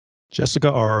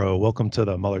Jessikka Arro, welcome to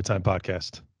the Mueller Time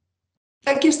Podcast.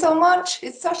 Thank you so much.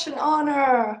 It's such an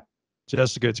honor.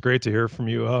 Jessikka, it's great to hear from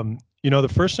you. The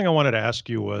first thing I wanted to ask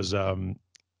you was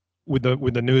with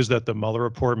the news that the Mueller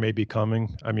report may be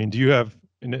coming. I mean, do you have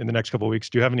in the next couple of weeks?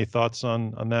 Do you have any thoughts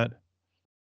on that?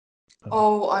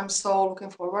 Oh, I'm so looking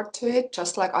forward to it,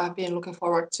 just like I've been looking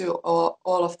forward to all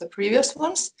of the previous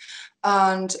ones.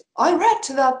 And I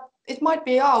read that it might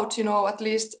be out, at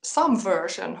least some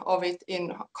version of it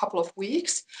in a couple of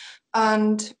weeks.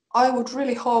 And I would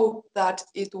really hope that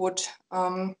it would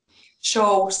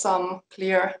show some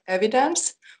clear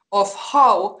evidence of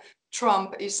how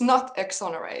Trump is not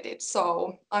exonerated.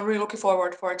 So I'm really looking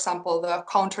forward, for example, the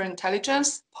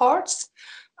counterintelligence parts.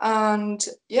 And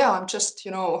yeah, I'm just,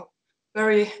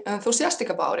 very enthusiastic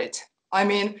about it. I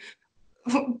mean,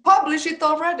 publish it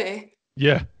already.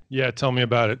 Yeah. Tell me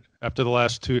about it. After the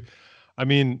last two, I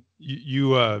mean,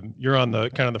 you're on the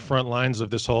kind of the front lines of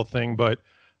this whole thing, but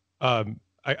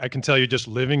I can tell you, just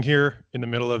living here in the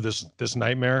middle of this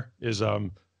nightmare is I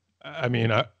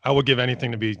would give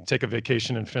anything to take a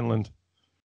vacation in Finland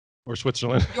or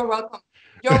Switzerland. You're welcome.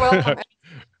 You're welcome.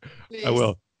 I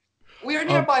will. We are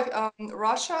nearby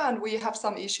Russia, and we have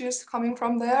some issues coming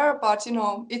from there, but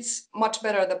it's much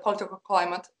better, the political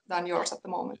climate, than yours at the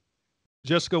moment.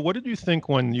 Jessikka, what did you think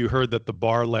when you heard that the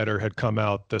Barr letter had come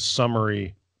out, the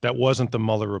summary that wasn't the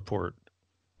Mueller report?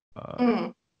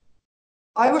 I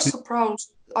was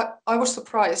surprised. I was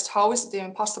surprised. How is it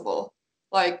even possible?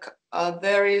 Like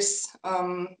there is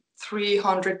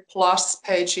 300 plus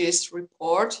pages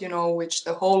report, which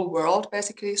the whole world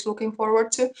basically is looking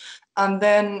forward to. And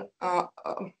then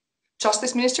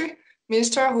Justice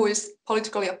Minister, who is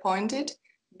politically appointed,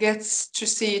 gets to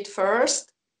see it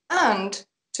first and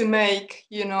to make,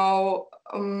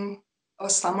 a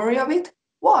summary of it.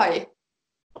 Why?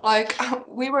 Like,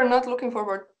 we were not looking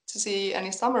forward to see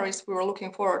any summaries. We were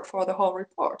looking forward for the whole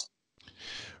report.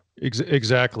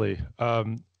 Exactly.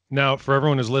 Now, for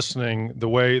everyone who's listening, the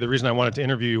reason I wanted to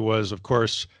interview you was, of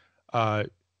course,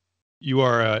 you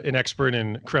are an expert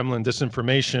in Kremlin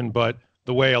disinformation, but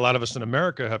the way a lot of us in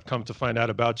America have come to find out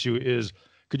about you is,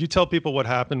 could you tell people what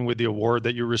happened with the award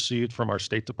that you received from our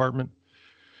State Department?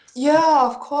 Yeah,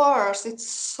 of course. It's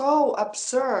so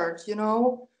absurd,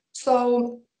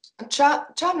 So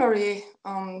January,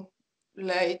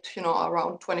 late,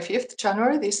 around 25th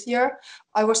January this year,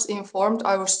 I was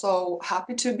so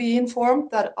happy to be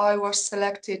informed that I was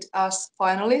selected as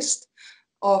finalist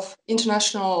of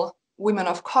International Women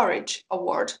of Courage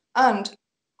Award, and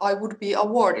I would be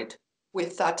awarded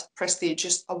with that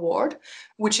prestigious award,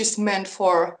 which is meant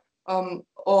for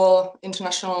all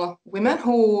international women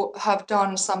who have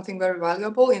done something very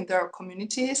valuable in their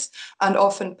communities and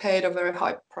often paid a very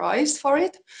high price for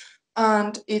it.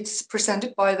 And it's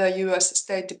presented by the US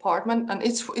State Department. And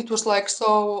it was like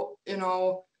so,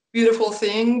 beautiful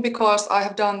thing, because I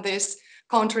have done this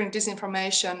countering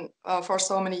disinformation for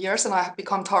so many years, and I have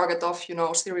become target of,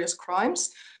 serious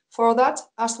crimes for that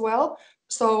as well.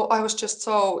 So I was just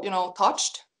so,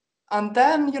 touched. And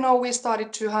then, we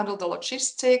started to handle the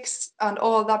logistics and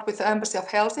all that with the Embassy of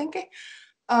Helsinki.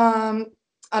 And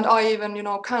I even,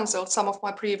 canceled some of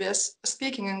my previous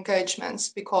speaking engagements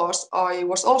because I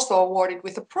was also awarded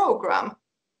with a program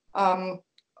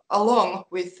along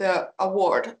with the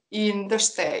award in the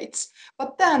States.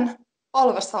 But then, all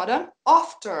of a sudden,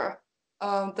 after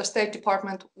the State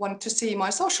Department wanted to see my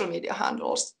social media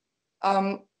handles,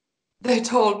 they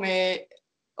told me,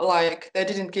 like, they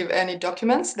didn't give any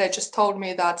documents. They just told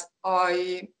me that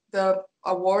the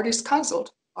award is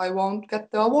canceled. I won't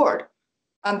get the award.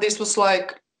 And this was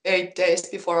like 8 days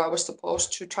before I was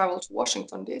supposed to travel to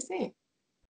Washington, D.C.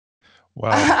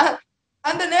 Wow.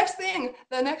 And the next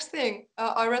thing,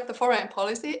 I read the foreign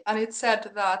policy, and it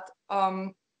said that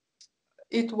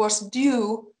it was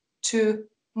due to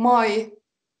my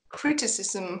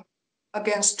criticism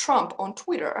against Trump on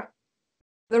Twitter,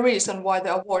 the reason why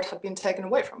the award had been taken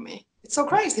away from me. It's so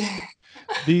crazy.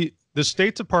 The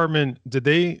State Department, did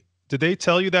they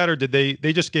tell you that, or did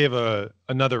they just gave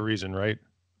another reason, right?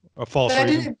 A false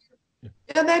reason?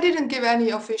 They didn't give any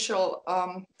official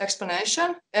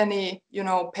explanation, any,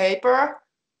 paper.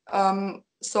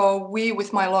 So we,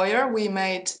 with my lawyer, we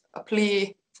made a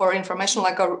plea for information,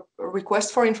 like a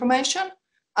request for information.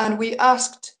 And we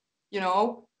asked,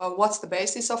 what's the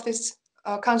basis of this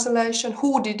cancellation?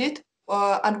 Who did it?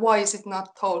 And why is it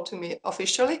not told to me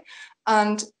officially?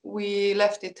 And we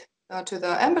left it to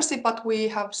the embassy, but we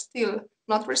have still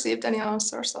not received any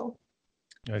answer. So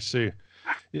I see.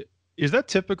 Is that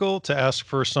typical to ask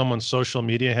for someone's social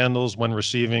media handles when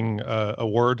receiving a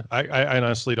award? I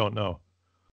honestly don't know.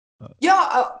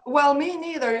 Well, me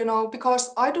neither,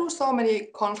 because I do so many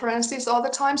conferences all the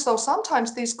time. So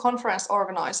sometimes these conference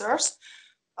organizers,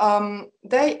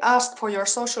 they ask for your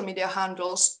social media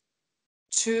handles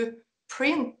to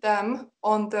print them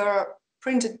on their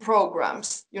printed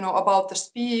programs, about the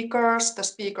speakers, the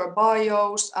speaker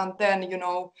bios, and then,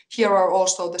 here are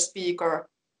also the speaker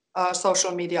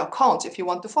social media accounts if you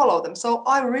want to follow them. So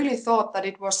I really thought that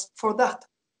it was for that.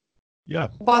 Yeah,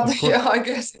 But of course. I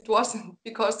guess it wasn't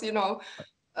because,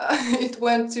 it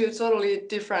went to a totally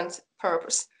different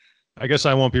purpose. I guess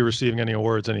I won't be receiving any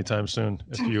awards anytime soon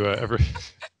if you ever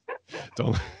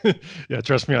don't. Yeah,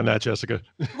 trust me on that, Jessica.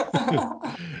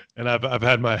 And I've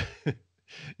had my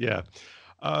yeah.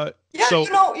 Yeah, So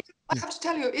I have to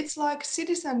tell you, it's like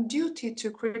citizen duty to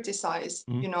criticize,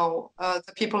 mm,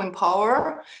 the people in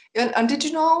power. And did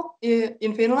you know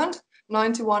in Finland,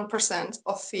 91%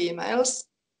 of females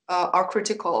are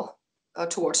critical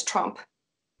towards Trump.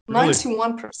 really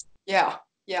 91%. Yeah,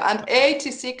 yeah, and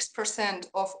 86%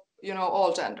 of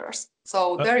all genders.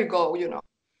 So uh, there you go.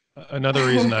 another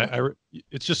reason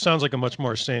it just sounds like a much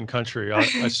more sane country.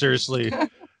 I seriously,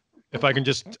 if I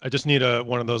just need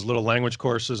one of those little language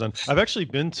courses, and I've actually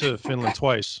been to Finland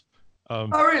twice, Oh,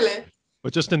 really?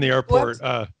 but just in the What? airport,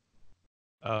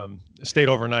 stayed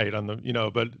overnight on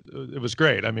but it was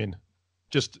great. I mean,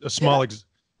 just a Yeah, small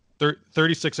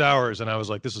 36 hours, and I was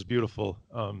like, this is beautiful.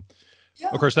 Of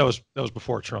yeah. course, that was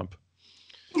before Trump.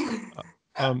 Uh,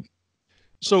 Um,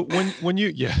 so when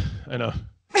you, yeah, I know.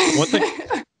 One thing,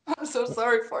 I'm so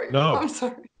sorry for you. no, I'm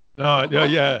sorry. no, yeah,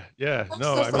 yeah, yeah, I'm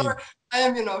no. so I mean, sorry. I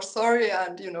am, sorry,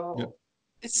 and yeah, yeah,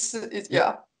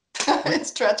 yeah, we,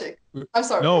 it's tragic. I'm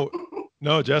sorry. no,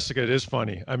 no, Jessica, it is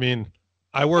funny. I mean,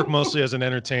 I work mostly as an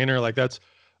entertainer. Like that's,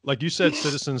 like you said,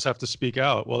 citizens have to speak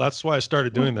out. Well, that's why I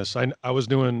started doing this. I was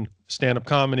doing stand-up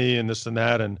comedy and this and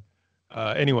that, and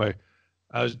anyway,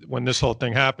 when this whole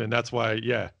thing happened, that's why,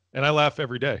 yeah. And I laugh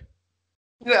every day.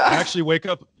 I Yeah. actually wake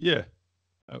up, yeah,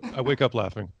 I wake up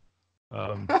laughing.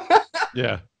 Um,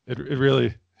 yeah, it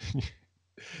really, you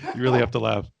really have to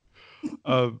laugh.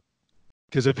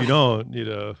 Because if you don't,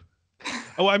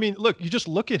 oh, I mean, look, you just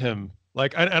look at him.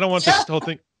 Like, I don't want Yeah. this whole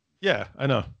thing. Yeah, I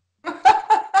know.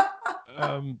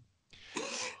 Um,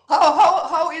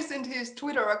 How isn't his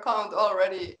Twitter account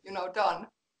already, done?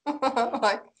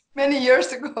 Like many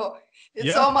years ago. It's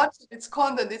yeah, so much its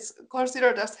content, it's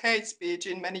considered as hate speech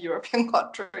in many European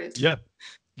countries. yeah,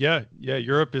 yeah, yeah.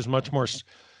 Europe is much more,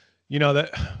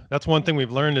 that's one thing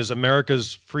we've learned is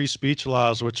America's free speech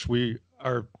laws, which we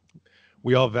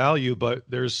all value, but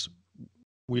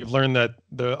we've learned that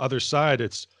the other side,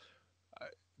 it's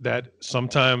that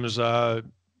sometimes, I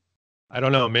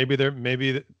don't know,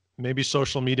 maybe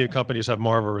social media companies have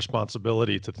more of a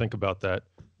responsibility to think about that,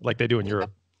 like they do in Yeah.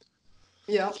 Europe.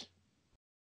 Yeah.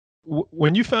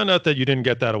 When you found out that you didn't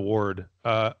get that award,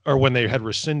 or when they had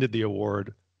rescinded the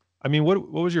award, I mean, what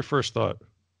was your first thought?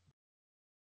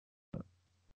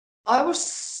 I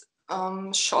was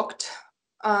shocked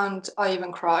and I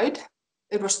even cried.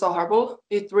 It was so horrible.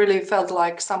 It really felt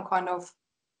like some kind of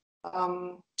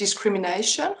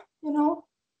discrimination, you know,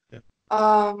 Yeah.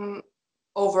 um,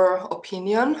 over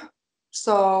opinion.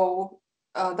 So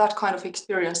that kind of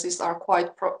experiences are quite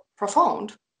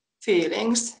profound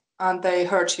feelings and they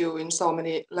hurt you in so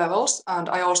many levels. And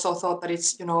I also thought that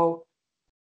it's,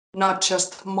 not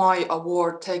just my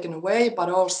award taken away, but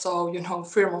also,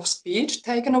 freedom of speech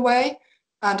taken away,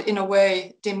 and in a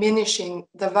way diminishing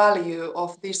the value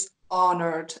of this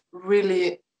honored,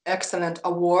 really excellent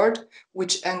award,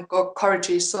 which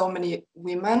encourages so many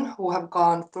women who have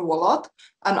gone through a lot.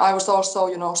 And I was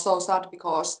also, so sad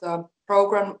because the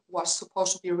program was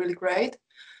supposed to be really great,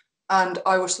 and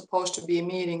I was supposed to be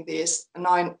meeting these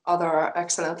 9 other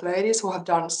excellent ladies who have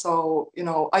done so.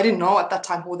 I didn't know at that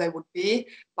time who they would be,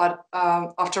 but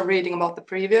after reading about the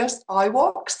previous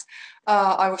iWalks,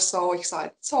 I was so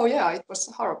excited. So yeah, it was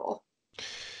horrible.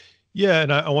 Yeah,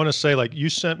 and I want to say, like, you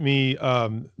sent me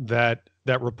that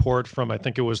report from, I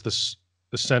think it was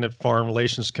the Senate Foreign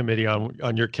Relations Committee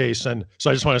on your case, and so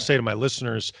I just want to say to my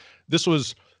listeners, this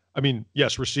was, I mean,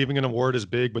 yes, receiving an award is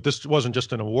big, but this wasn't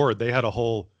just an award. They had a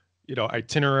whole,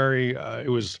 itinerary. It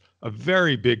was a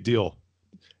very big deal,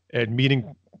 and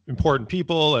meeting important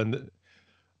people,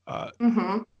 uh,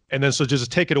 Mm-hmm. and then so just to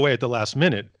take it away at the last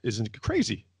minute isn't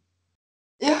crazy.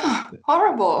 Yeah,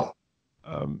 horrible.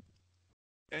 Um,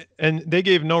 and they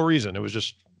gave no reason. It was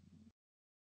just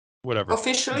whatever.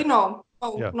 Officially, no,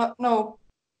 no, Yeah. not no.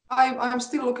 I'm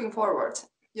still looking forward.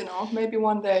 Maybe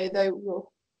one day they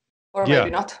will, or maybe Yeah.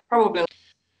 not. Probably not.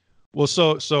 Well,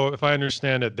 so if I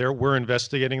understand it, we're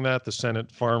investigating that, the Senate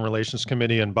Foreign Relations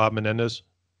Committee and Bob Menendez.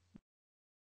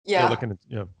 They're Yeah. looking at,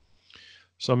 yeah.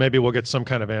 So maybe we'll get some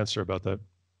kind of answer about that.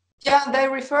 Yeah, they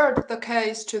referred the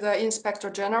case to the Inspector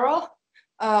General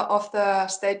of the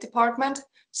State Department.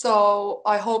 So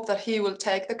I hope that he will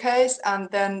take the case and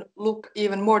then look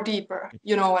even more deeper,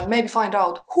 and maybe find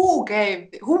out who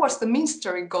was the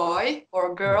mystery guy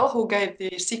or girl who gave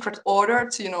the secret order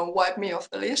to, wipe me off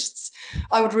the lists.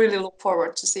 I would really look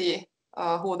forward to see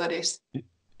who that is.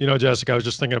 Jessikka, I was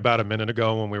just thinking about a minute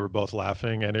ago when we were both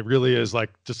laughing, and it really is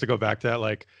like, just to go back to that,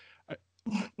 like,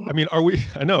 I mean,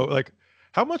 I know, like,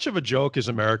 how much of a joke is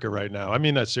America right now? I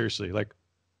mean that seriously. Like,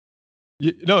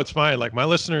 no, it's fine. Like, my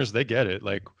listeners, they get it.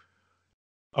 Like,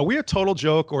 are we a total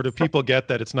joke, or do people get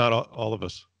that it's not all of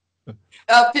us?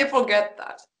 People get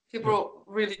that. People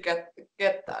really get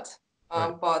that.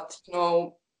 Right. But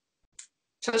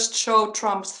just show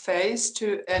Trump's face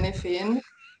to any Finn,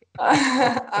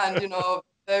 and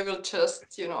they will just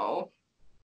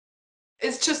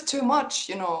it's just too much.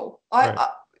 Right.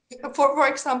 For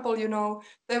example,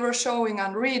 they were showing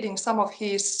and reading some of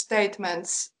his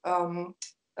statements in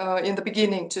the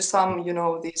beginning to some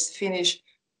these Finnish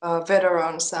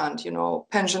veterans and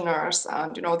pensioners,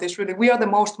 and this really, we are the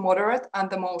most moderate and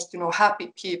the most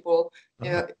happy people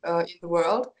in the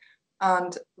world,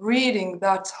 and reading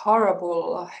that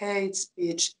horrible hate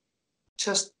speech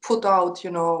just put out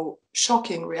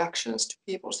shocking reactions to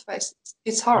people's faces.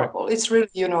 It's horrible. Right. It's really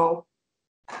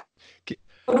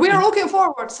but we are looking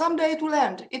forward. Someday it will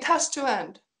end. It has to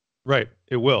end. Right.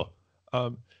 It will.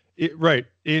 Right.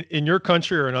 In your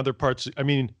country or in other parts, I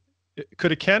mean,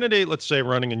 could a candidate, let's say,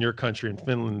 running in your country, in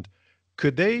Finland,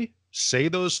 could they say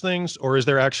those things, or is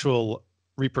there actual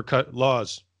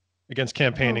laws against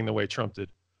campaigning the way Trump did?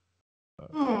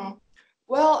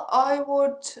 Well, I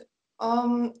would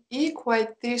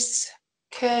equate this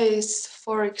case,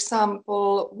 for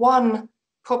example, one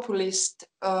populist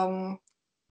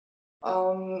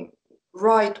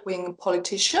right-wing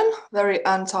politician, very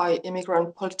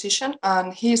anti-immigrant politician,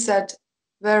 and he said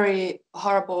very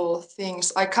horrible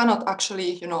things. I cannot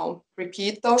actually,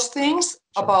 repeat those things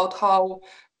about how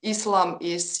Islam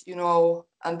is,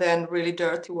 and then really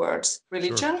dirty words,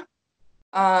 religion. Sure.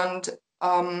 And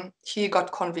he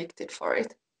got convicted for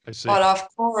it. I see. But of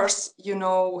course,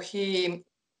 he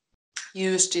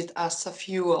used it as a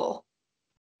fuel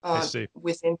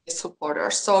within his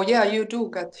supporters. So yeah, you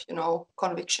do get,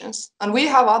 convictions. And we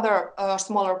have other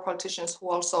smaller politicians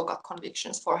who also got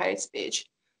convictions for hate speech.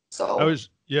 So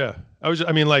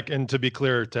I mean, like, and to be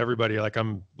clear to everybody, like,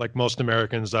 I'm like most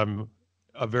Americans, I'm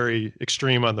a very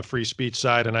extreme on the free speech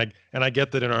side. And I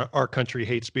get that in our country,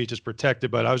 hate speech is protected,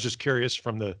 but I was just curious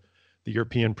from the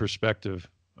European perspective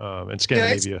and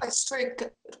Scandinavia. Yeah, it's strict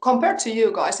compared to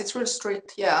you guys. It's really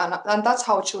strict. Yeah. And that's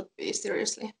how it should be,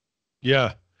 seriously.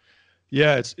 Yeah.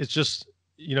 Yeah, it's just,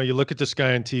 you look at this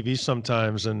guy on TV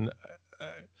sometimes, and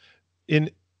in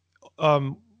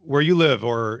where you live,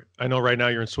 or I know right now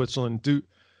you're in Switzerland,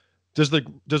 does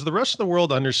the rest of the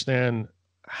world understand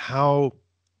how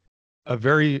a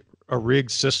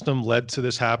rigged system led to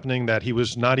this happening, that he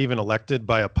was not even elected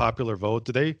by a popular vote?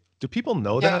 Do people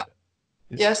know that?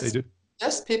 Yes. They do.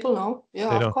 Yes, people know.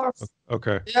 Yeah, of course.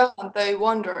 Okay. Yeah, and they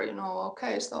wonder,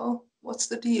 okay, so what's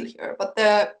the deal here? But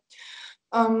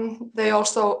they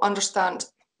also understand,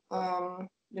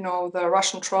 the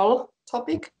Russian troll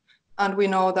topic. And we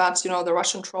know that, the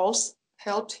Russian trolls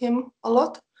helped him a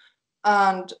lot.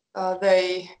 And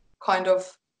they kind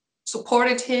of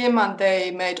supported him, and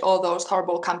they made all those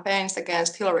horrible campaigns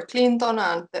against Hillary Clinton.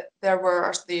 And there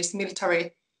were these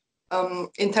military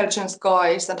intelligence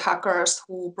guys and hackers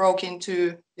who broke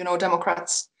into,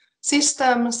 Democrats'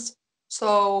 systems.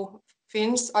 So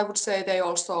Finns, I would say, they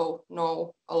also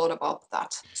know a lot about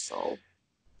that. So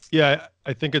yeah,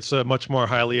 I think it's a much more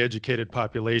highly educated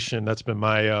population. That's been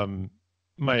my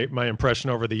my impression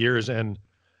over the years, and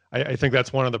I think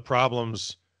that's one of the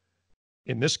problems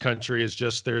in this country is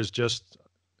there's just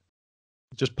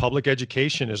public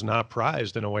education is not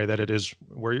prized in a way that it is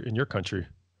where in your country.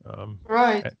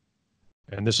 Right.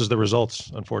 And this is the results,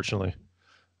 unfortunately.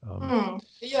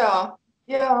 Yeah.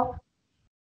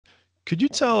 Could you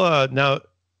tell now,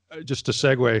 just to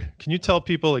segue, can you tell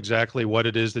people exactly what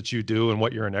it is that you do and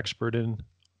what you're an expert in?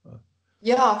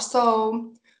 Yeah,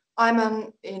 so I'm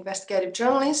an investigative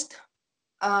journalist,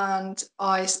 and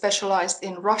I specialized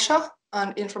in Russia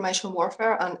and information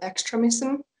warfare and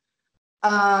extremism.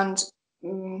 And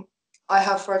I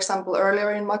have, for example,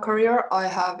 earlier in my career, I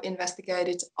have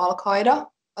investigated Al-Qaeda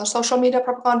social media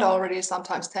propaganda already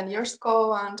sometimes 10 years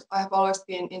ago. And I have always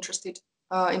been interested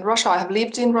in Russia. I have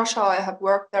lived in Russia. I have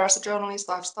worked there as a journalist.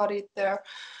 I've studied there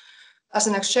as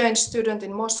an exchange student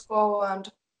in Moscow. And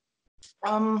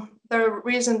the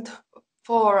recent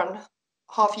foreign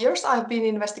half years, I've been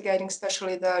investigating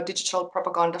especially the digital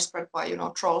propaganda spread by,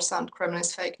 trolls and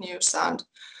Kremlin's fake news. And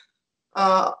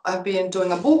I've been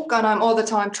doing a book, and I'm all the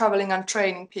time traveling and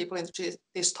training people into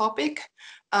this topic.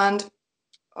 And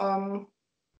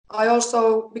I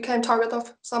also became target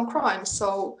of some crimes.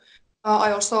 So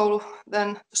I also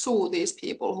then sue these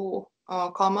people who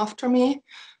come after me.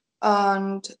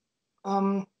 And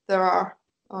there are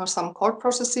some court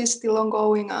processes still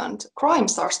ongoing, and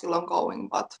crimes are still ongoing.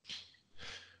 But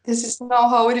this is now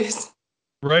how it is.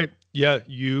 Right. Yeah,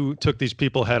 you took these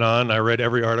people head on. I read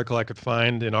every article I could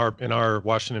find in our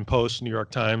Washington Post, New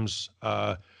York Times,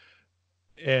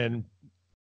 and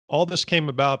all this came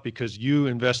about because you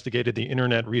investigated the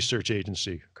Internet Research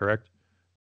Agency, correct?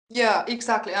 Yeah,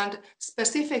 exactly. And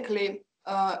specifically,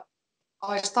 I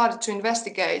started to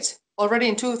investigate already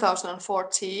in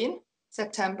 2014,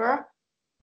 September,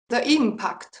 the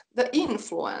impact, the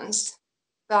influence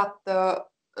that the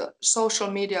social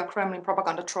media Kremlin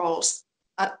propaganda trolls,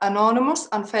 anonymous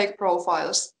and fake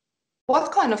profiles,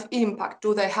 what kind of impact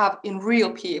do they have in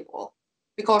real people?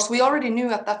 Because we already knew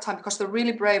at that time, because the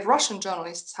really brave Russian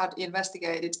journalists had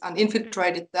investigated and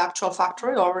infiltrated the actual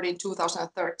factory already in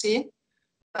 2013.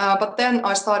 But then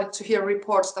I started to hear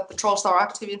reports that the trolls are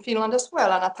active in Finland as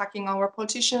well and attacking our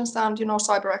politicians and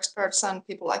cyber experts and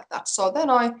people like that. So then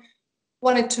I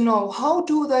wanted to know, how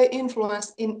do they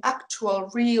influence in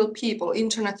actual real people,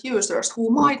 internet users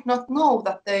who might not know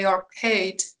that they are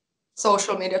paid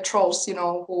social media trolls,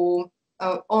 who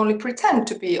only pretend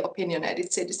to be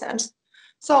opinionated citizens.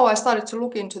 So I started to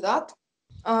look into that,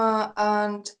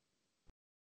 and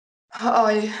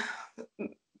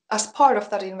as part of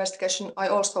that investigation, I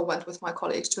also went with my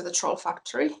colleagues to the troll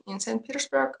factory in St.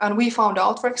 Petersburg, and we found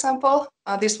out, for example,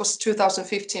 this was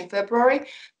 2015 February,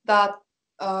 that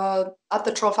at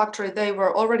the troll factory they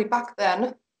were already back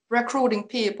then recruiting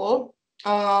people,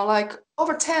 like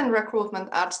over 10 recruitment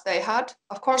ads they had.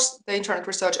 Of course, the Internet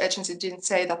Research Agency didn't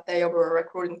say that they were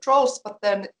recruiting trolls, but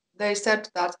then they said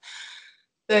that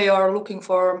they are looking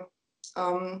for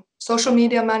social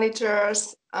media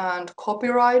managers and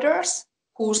copywriters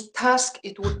whose task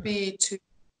it would be to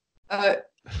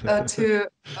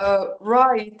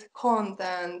write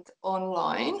content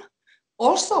online,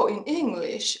 also in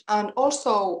English and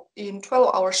also in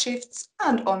 12-hour shifts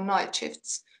and on night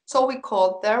shifts. So we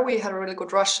called there. We had a really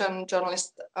good Russian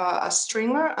journalist as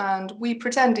stringer, and we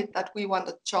pretended that we want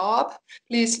a job.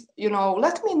 Please,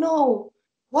 let me know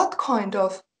what kind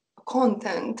of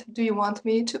content do you want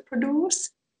me to produce,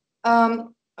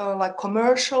 like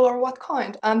commercial or what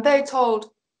kind? And they told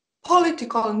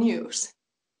political news.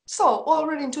 So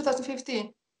already in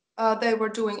 2015, they were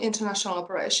doing international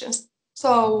operations.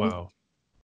 So Wow.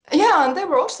 yeah, and they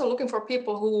were also looking for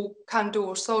people who can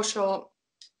do social,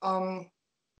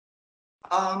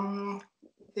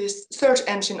 this search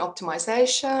engine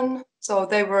optimization. So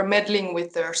they were meddling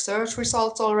with their search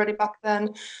results already back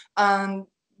then. And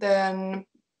then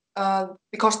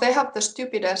because they have the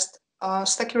stupidest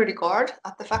security guard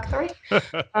at the factory,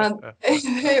 and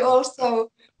they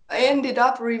also ended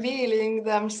up revealing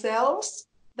themselves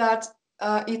that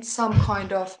it's some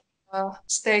kind of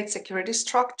state security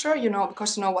structure,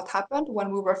 because what happened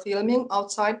when we were filming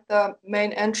outside the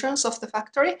main entrance of the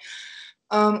factory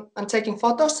and taking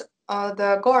photos.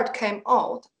 The guard came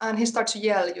out and he started to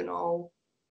yell,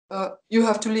 you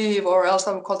have to leave or else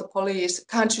I will call the police.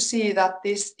 Can't you see that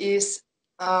this is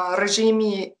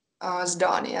regime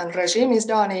zdani? And regime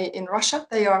zdani in Russia,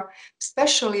 they are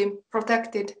specially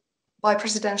protected by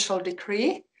presidential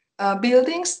decree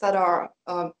buildings that are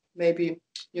maybe,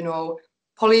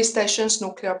 police stations,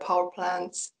 nuclear power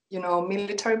plants,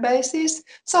 military bases.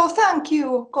 So thank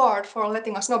you, guard, for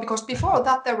letting us know, because before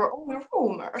that there were only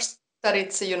rumors that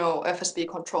it's, FSB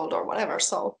controlled or whatever.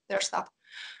 So there's that.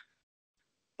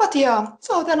 But yeah,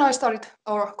 so then I started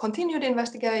or continued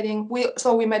investigating.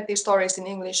 We made these stories in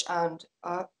English and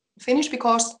Finnish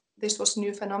because this was a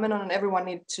new phenomenon and everyone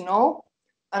needed to know.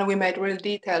 And we made really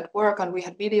detailed work and we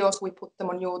had videos. We put them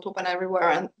on YouTube and everywhere.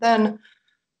 And then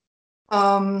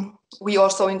we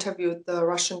also interviewed the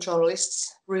Russian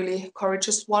journalists, really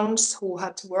courageous ones who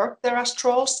had to work there as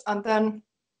trolls. And then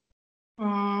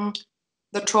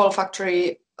the troll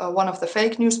factory, one of the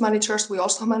fake news managers, we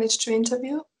also managed to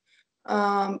interview.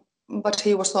 But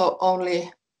he was only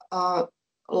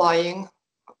lying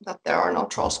that there are no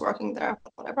trolls working there,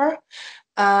 but whatever.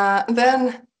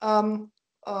 Then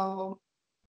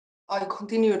I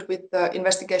continued with the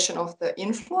investigation of the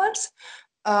influence,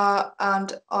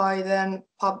 and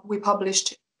we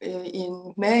published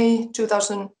in May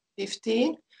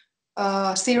 2015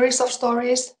 a series of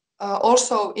stories,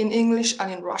 also in English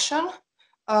and in Russian,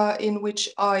 in which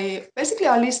I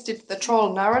listed the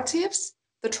troll narratives,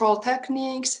 the troll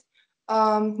techniques,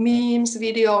 memes,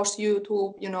 videos,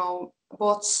 YouTube,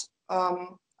 bots,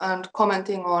 and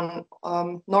commenting on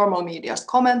normal media's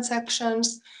comment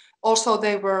sections. Also,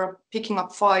 they were picking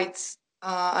up fights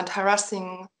and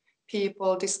harassing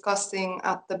people, discussing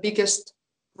at the biggest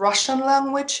Russian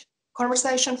language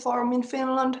conversation forum in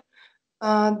Finland.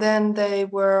 Then they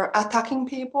were attacking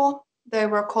people. They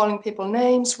were calling people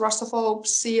names, Russophobes,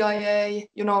 CIA,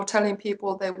 telling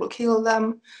people they will kill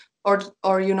them, or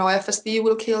FSB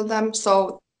will kill them.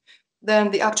 So then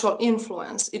the actual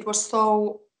influence, it was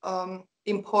so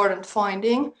important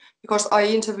finding, because I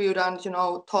interviewed and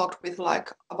talked with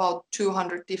like about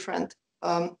 200 different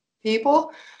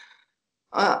people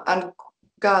and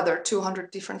gathered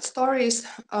 200 different stories.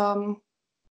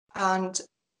 And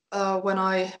when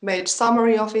I made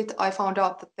summary of it, I found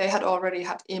out that they had already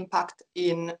had impact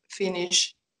in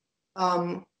Finnish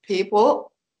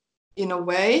people in a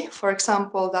way. For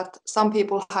example, that some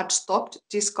people had stopped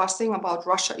discussing about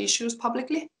Russia issues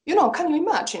publicly. Can you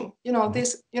imagine?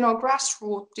 These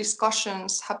grassroots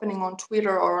discussions happening on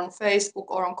Twitter or on Facebook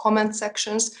or on comment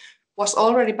sections was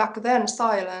already back then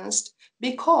silenced,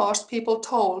 because people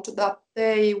told that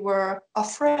they were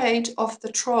afraid of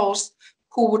the trolls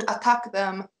who would attack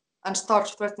them and start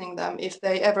threatening them if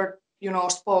they ever,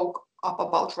 spoke up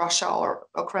about Russia or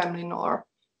Kremlin or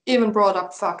even brought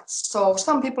up facts. So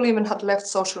some people even had left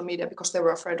social media because they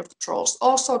were afraid of the trolls.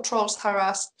 Also, trolls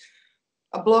harassed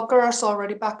bloggers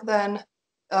already back then.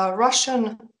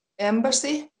 Russian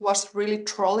embassy was really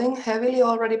trolling heavily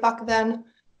already back then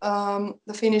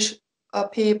the Finnish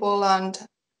people, and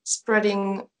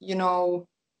spreading,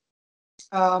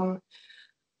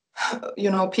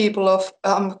 people of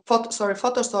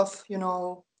photos of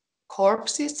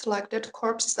corpses, like dead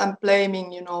corpses, and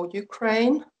blaming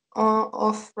Ukraine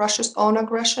of Russia's own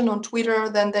aggression on Twitter.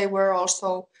 Then they were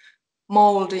also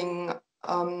molding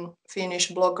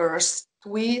Finnish bloggers'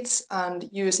 tweets and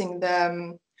using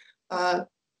them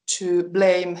to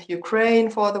blame Ukraine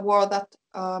for the war that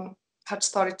had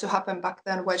started to happen back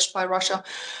then, waged by Russia.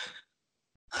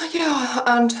 Yeah,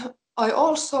 and I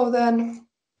also then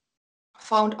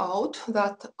found out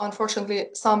that unfortunately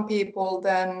some people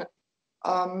then,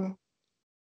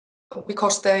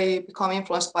 because they become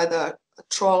influenced by the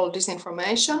troll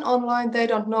disinformation online, they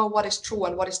don't know what is true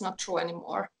and what is not true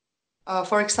anymore.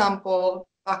 For example,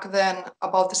 back then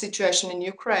about the situation in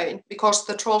Ukraine, because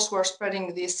the trolls were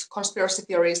spreading these conspiracy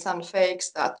theories and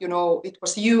fakes that, it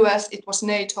was US, it was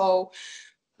NATO,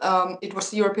 it was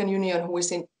the European Union who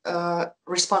is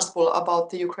responsible about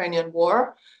the Ukrainian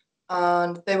war.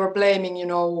 And they were blaming,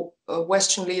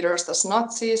 Western leaders as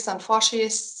Nazis and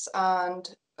fascists,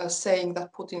 and saying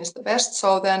that Putin is the best.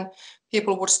 So then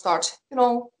people would start,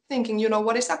 thinking,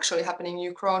 what is actually happening in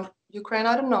Ukraine,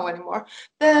 I don't know anymore.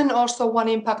 Then also one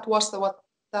impact was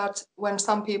that when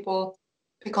some people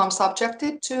become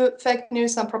subjected to fake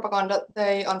news and propaganda,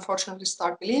 they unfortunately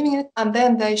start believing it, and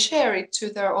then they share it to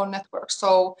their own network.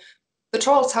 So the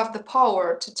trolls have the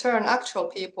power to turn actual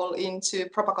people into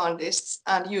propagandists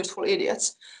and useful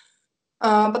idiots.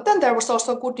 But then there was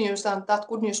also good news, and that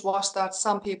good news was that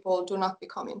some people do not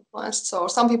become influenced. So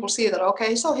some people see that,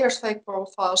 okay, so here's fake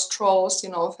profiles, trolls,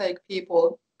 fake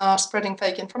people spreading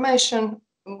fake information.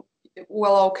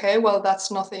 Well, okay, well,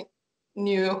 that's nothing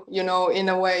new, in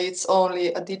a way. It's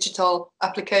only a digital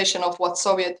application of what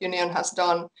Soviet Union has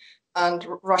done and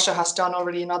Russia has done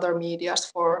already in other medias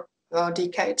for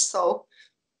decades. So,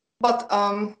 but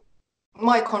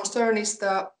my concern is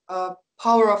the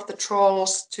power of the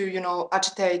trolls to,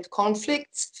 agitate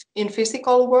conflicts in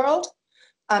physical world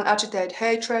and agitate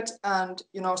hatred. And,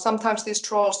 sometimes these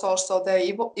trolls also,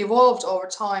 they evolved over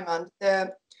time, and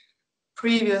the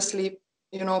previously,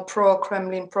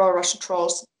 pro-Kremlin, pro-Russia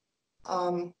trolls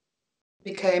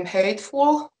became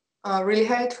hateful, really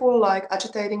hateful, like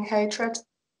agitating hatred.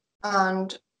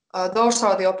 And those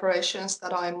are the operations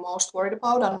that I'm most worried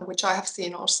about, and which I have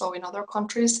seen also in other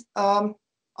countries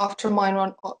after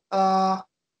my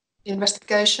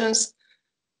investigations.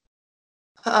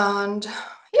 And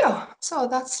yeah, so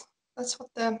that's what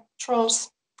the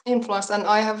trolls influence. And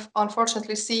I have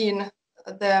unfortunately seen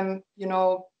them,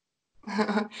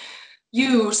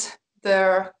 use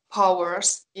their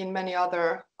powers in many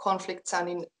other conflicts and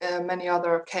in many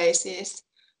other cases.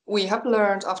 We have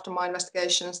learned after my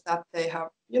investigations that they have,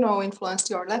 influenced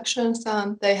your elections,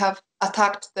 and they have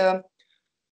attacked the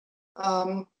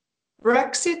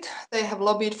Brexit. They have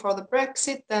lobbied for the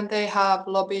Brexit. Then they have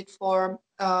lobbied for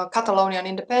Catalonian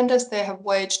independence. They have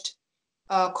waged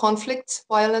conflicts,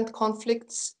 violent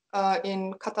conflicts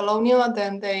in Catalonia.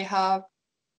 Then they have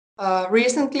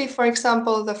Recently, for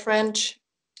example, the French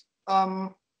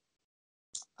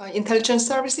intelligence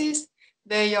services,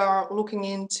 they are looking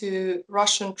into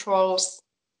Russian trolls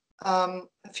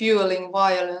fueling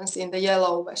violence in the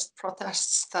Yellow Vest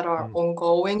protests that are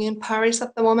ongoing in Paris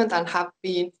at the moment and have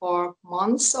been for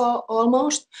months or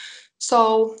almost.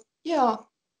 So yeah,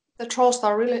 the trolls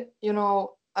are really,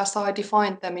 as I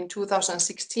defined them in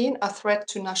 2016, a threat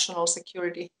to national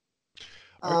security.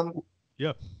 Yeah.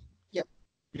 Yeah.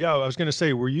 Yeah, I was going to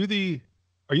say, were you the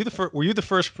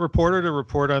first reporter to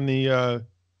report on the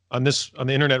on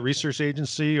the Internet Research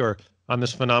Agency or on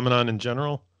this phenomenon in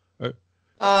general?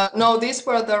 No, these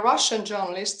were the Russian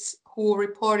journalists who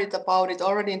reported about it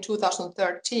already in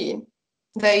 2013.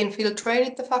 They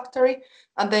infiltrated the factory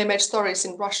and they made stories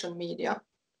in Russian media.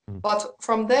 But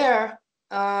from there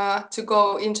to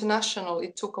go international,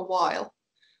 it took a while.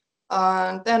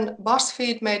 And then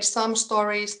BuzzFeed made some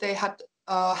stories. They had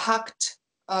hacked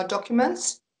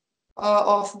documents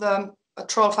of the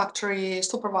troll factory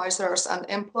supervisors and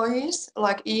employees,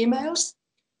 like emails.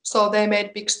 So they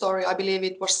made big story. I believe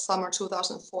it was summer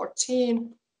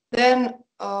 2014. Then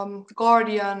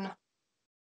Guardian,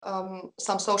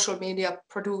 some social media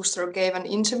producer, gave an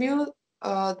interview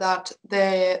that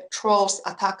the trolls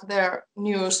attack their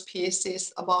news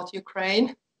pieces about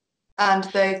Ukraine, and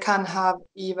they can have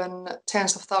even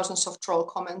tens of thousands of troll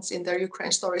comments in their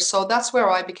Ukraine stories. So that's where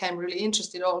I became really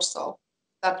interested also.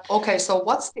 That, okay, so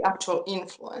what's the actual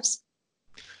influence?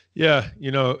 Yeah,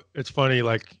 it's funny,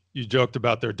 like you joked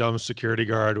about their dumb security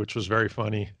guard, which was very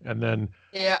funny. And then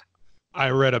I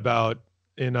read about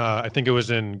in I think it was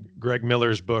in Greg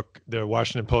Miller's book, the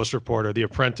Washington Post reporter, The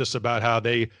Apprentice, about how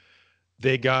they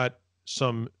got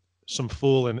some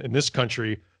fool in this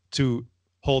country to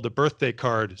hold a birthday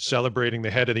card celebrating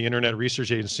the head of the Internet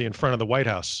Research Agency in front of the White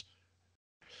House.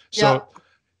 So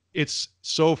it's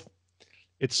so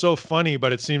funny,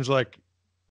 but it seems like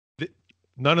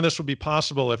none of this would be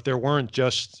possible if there weren't,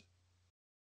 just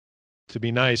to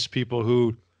be nice, people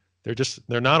who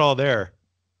they're not all there,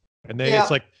 and it's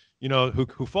like,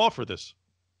 who fall for this.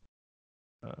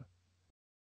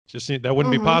 That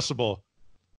wouldn't be possible,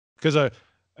 because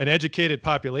an educated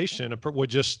population would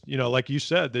just, like you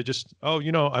said, they just, I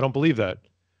don't believe that.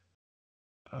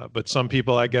 But some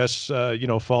people, I guess,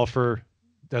 fall for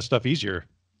that stuff easier.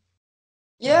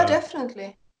 Yeah,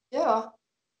 definitely. Yeah.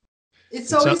 It's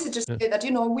so easy to say that,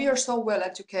 we are so well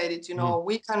educated,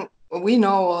 we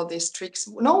know all these tricks.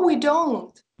 No, we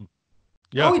don't.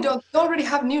 Yeah. No, we don't. We already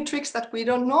have new tricks that we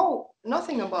don't know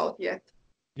nothing about yet.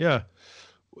 Yeah.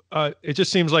 It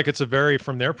just seems like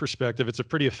from their perspective, it's a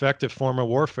pretty effective form of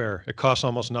warfare. It costs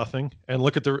almost nothing. And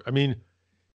look at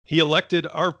he elected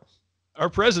our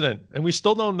president, and we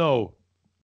still don't know.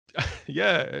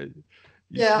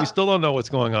 We still don't know what's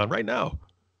going on right now.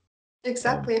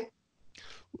 Exactly.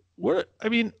 What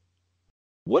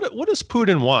does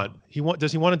Putin want?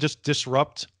 Does he want to just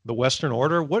disrupt the Western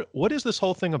order? What is this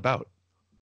whole thing about?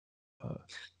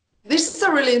 This is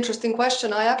a really interesting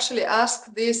question. I actually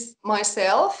asked this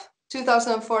myself.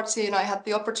 2014, I had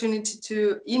the opportunity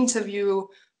to interview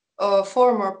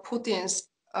former Putin's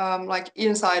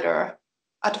insider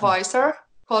advisor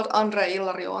called Andrei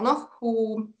Illarionov,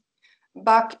 who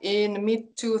back in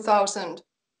mid-2000,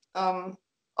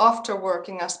 after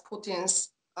working as Putin's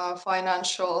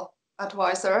financial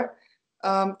advisor,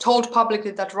 told publicly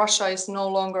that Russia is no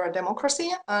longer a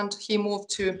democracy, and he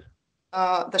moved to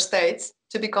the States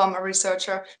to become a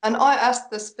researcher. And I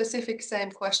asked the specific same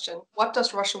question: what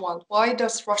does Russia want? Why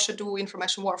does Russia do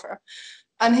information warfare?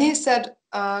 And he said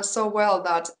so well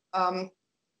that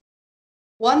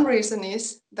one reason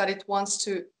is that it wants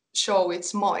to show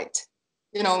its might.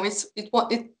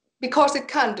 Because it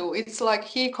can do. It's like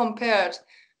he compared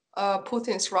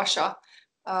Putin's Russia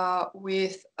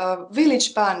with a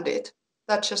village bandit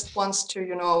that just wants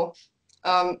to,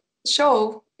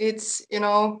 show its,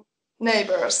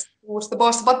 neighbors who's the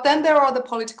boss. But then there are the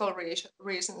political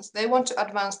reasons. They want to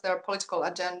advance their political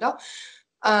agenda,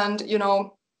 and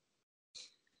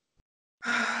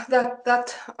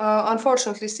that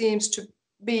unfortunately seems to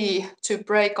be to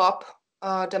break up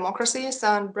democracies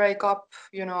and break up,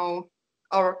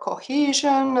 our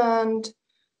cohesion and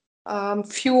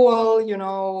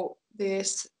fuel,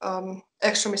 these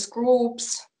extremist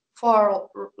groups, far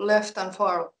left and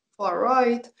far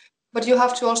right. But you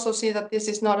have to also see that this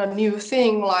is not a new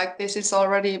thing. Like, this is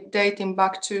already dating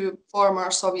back to former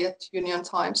Soviet Union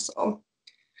times. So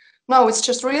no, it's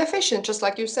just really efficient, just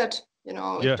like you said.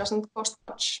 It doesn't cost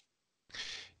much.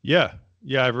 Yeah.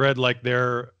 I've read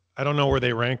I don't know where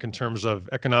they rank in terms of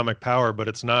economic power, but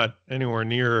it's not anywhere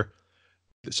near.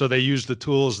 So they use the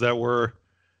tools that were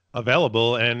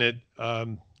available, and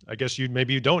I guess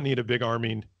maybe you don't need a big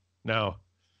army now,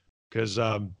 because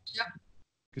Yeah.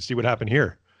 you see what happened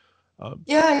here.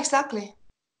 Yeah, exactly.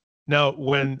 Now,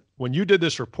 when you did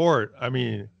this report, I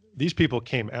mean, these people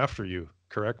came after you,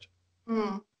 correct?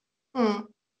 Mm. Mm.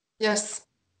 Yes.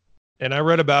 And I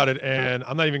read about it, and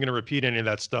I'm not even going to repeat any of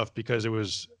that stuff because it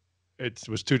was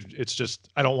too. It's just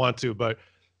I don't want to, but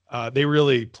they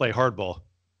really play hardball,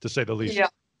 to say the least. Yeah.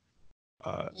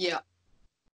 Uh, Yeah.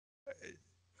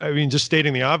 I mean, just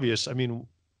stating the obvious. I mean,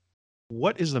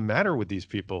 what is the matter with these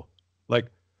people? Like,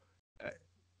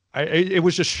 it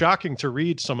was just shocking to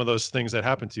read some of those things that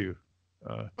happened to you.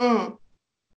 Mm.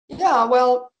 Yeah.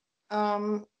 Well,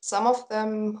 some of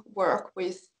them work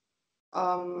with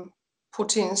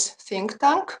Putin's think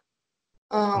tank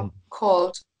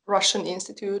called Russian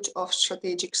Institute of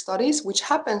Strategic Studies, which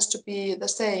happens to be the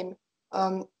same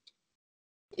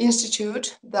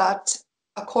institute that,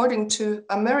 according to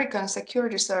American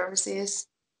security services,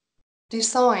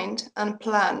 designed and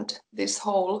planned this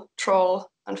whole troll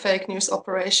and fake news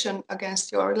operation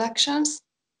against your elections.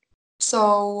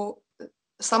 So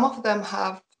some of them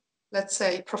have, let's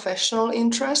say, professional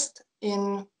interest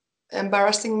in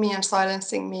embarrassing me and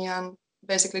silencing me and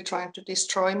basically trying to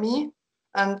destroy me.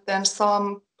 And then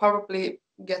some probably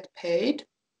get paid.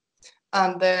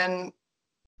 And then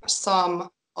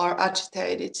some are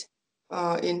agitated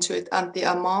into it. And the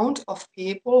amount of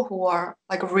people who are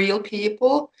like real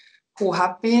people who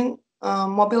have been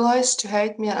mobilized to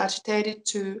hate me and agitated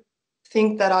to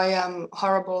think that I am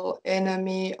horrible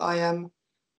enemy, I am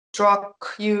drug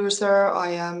user,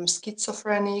 I am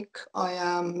schizophrenic, I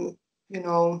am,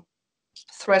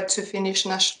 threat to Finnish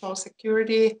national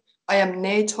security, I am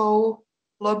NATO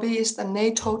lobbyist and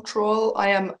NATO troll, I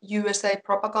am USA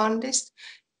propagandist.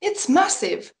 It's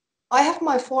massive. I have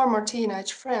my former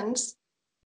teenage friends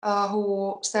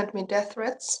who sent me death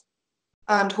threats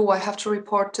and who I have to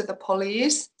report to the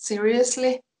police.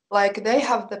 Seriously, like they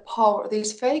have the power.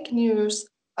 These fake news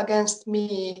against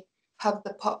me have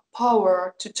the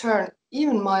power to turn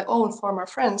even my own former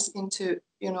friends into,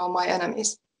 my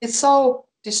enemies. It's so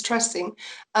distressing,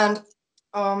 and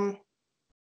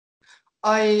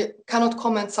I cannot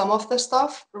comment some of the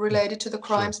stuff related to the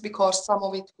crimes because some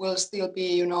of it will still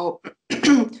be,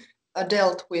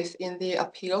 dealt with in the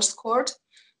appeals court.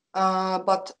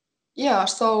 But yeah,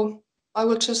 so I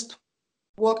will just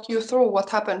walk you through what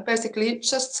happened. Basically,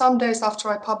 just some days after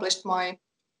I published my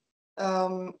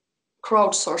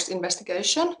crowdsourced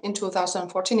investigation in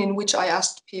 2014, in which I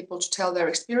asked people to tell their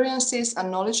experiences and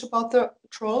knowledge about the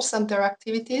trolls and their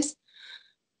activities,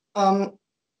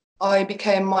 I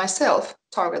became myself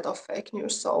target of fake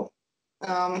news. So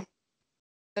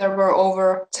there were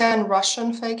over 10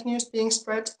 Russian fake news being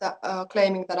spread that,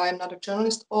 claiming that I am not a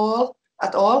journalist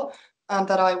at all, and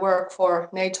that I work for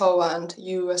NATO and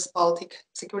US Baltic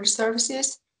security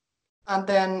services, and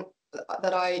then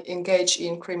that I engage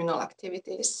in criminal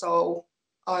activities. So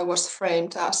I was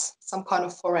framed as some kind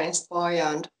of foreign spy,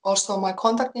 and also my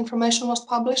contact information was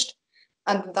published.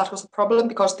 And that was a problem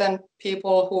because then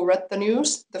people who read the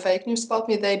news, the fake news about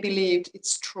me, they believed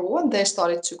it's true and they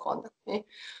started to contact me.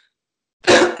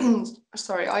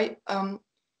 Sorry,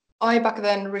 I back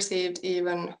then received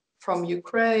even from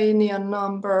Ukrainian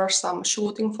number some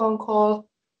shooting phone call.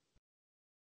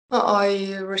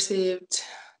 I received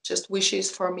just wishes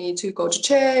for me to go to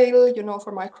jail,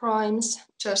 for my crimes,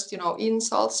 just,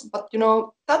 insults. But,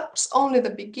 that's only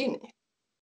the beginning.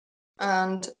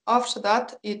 And after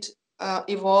that, it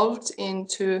evolved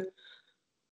into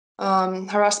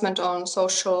harassment on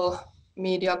social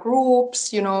media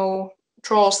groups,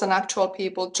 trolls and actual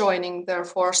people joining their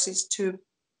forces to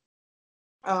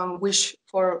wish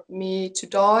for me to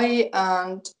die,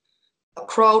 and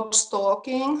crowd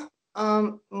stalking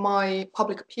my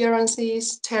public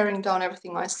appearances, tearing down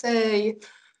everything I say,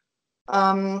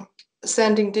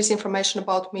 sending disinformation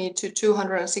about me to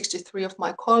 263 of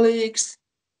my colleagues,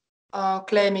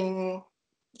 claiming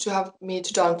to have me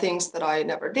to done things that I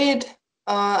never did,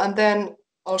 and then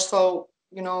also,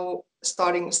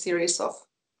 starting a series of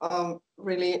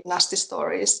really nasty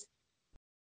stories,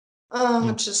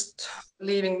 just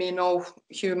leaving me no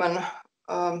human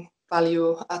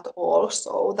value at all.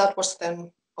 So that was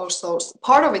then also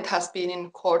part of it has been in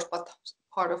court, but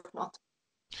part of not.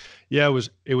 Yeah,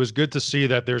 it was good to see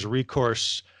that there's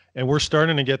recourse, and we're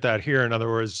starting to get that here. In other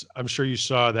words, I'm sure you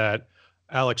saw that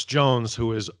Alex Jones,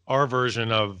 who is our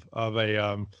version of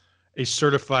a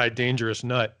certified dangerous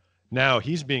nut, now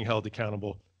he's being held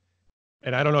accountable.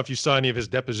 And I don't know if you saw any of his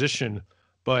deposition,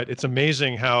 but it's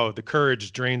amazing how the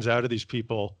courage drains out of these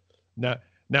people.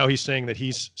 Now he's saying that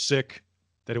he's sick,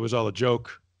 that it was all a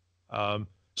joke.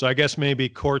 So I guess maybe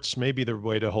courts may be the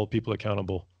way to hold people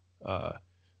accountable. uh,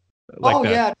 like Oh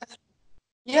that. yeah,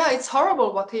 yeah. It's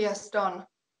horrible what he has done,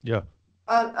 Yeah.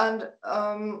 and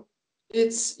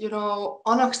it's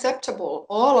unacceptable.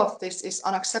 All of this is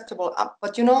unacceptable.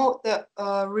 But the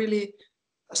really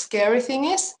scary thing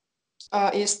is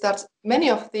that many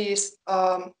of these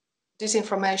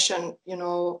disinformation,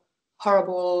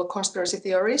 horrible conspiracy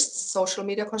theorists, social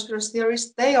media conspiracy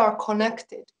theorists, they are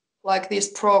connected, like these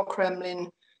pro-Kremlin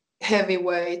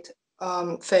heavyweight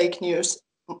fake news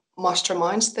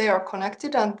masterminds. They are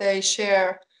connected and they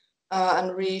share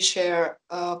and reshare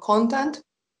content.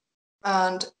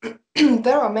 And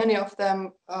there are many of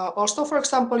them. Also, for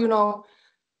example,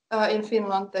 in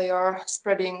Finland, they are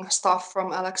spreading stuff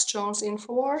from Alex Jones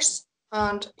Infowars,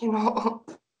 and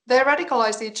they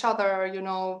radicalize each other,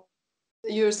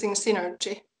 using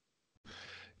synergy.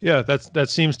 Yeah, that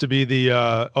seems to be the.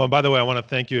 Oh, and by the way, I want to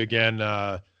thank you again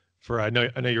for. I know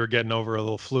you were getting over a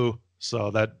little flu,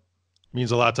 so that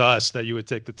means a lot to us that you would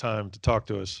take the time to talk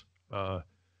to us. Uh,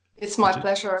 It's my which is,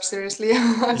 pleasure, seriously.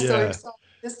 I'm so yeah, excited.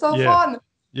 It's so yeah, fun.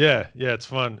 yeah. It's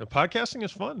fun. Podcasting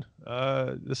is fun.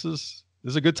 This is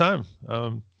a good time.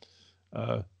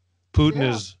 Uh, Putin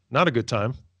Yeah. is not a good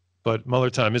time, but Mueller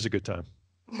time is a good time.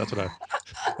 That's what I.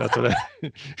 That's what I.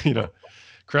 You know,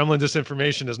 Kremlin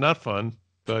disinformation is not fun,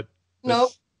 but No.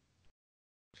 that's.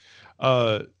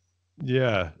 Uh,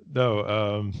 yeah.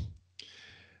 No.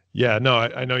 Yeah. No.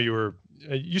 I know you were.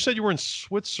 You said you were in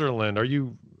Switzerland. Are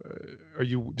you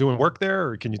doing work there,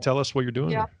 or can you tell us what you're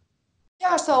doing? Yeah. Or?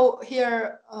 Yeah. So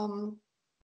here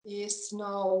is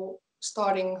now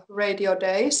starting Radio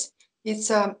Days. It's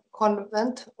a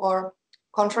convent or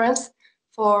conference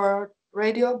for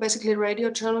radio, basically radio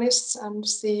journalists and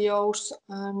CEOs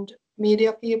and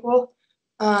media people.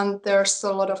 And there's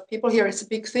a lot of people here. It's a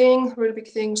big thing, really big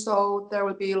thing. So there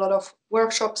will be a lot of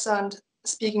workshops and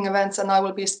speaking events, and I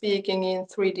will be speaking in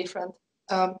 3 different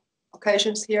um,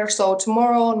 occasions here. So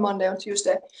tomorrow, on Monday, on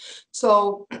Tuesday.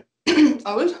 So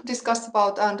I will discuss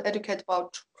about and educate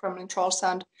about Kremlin trolls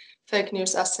and fake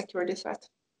news as security threat.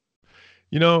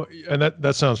 And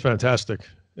that sounds fantastic.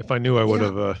 If I knew, I would Yeah,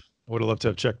 have. I would have loved to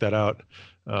have checked that out.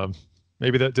 Um,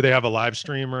 maybe do they have a live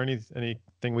stream or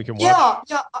anything we can watch?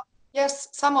 yeah. Yes,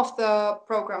 some of the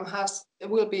program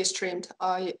will be streamed.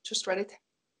 I just read it.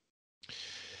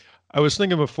 I was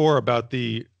thinking before about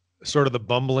the sort of the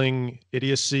bumbling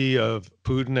idiocy of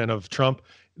Putin and of Trump.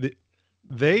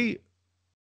 They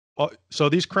so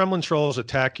these Kremlin trolls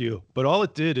attack you, but all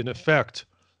it did in effect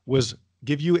was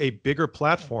give you a bigger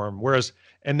platform. Whereas,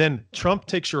 and then Trump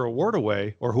takes your award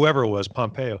away, or whoever it was,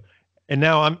 Pompeo, and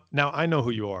now I know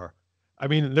who you are. I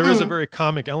mean, there is a Mm. very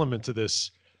comic element to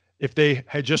this. If they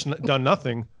had just done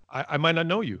nothing, I might not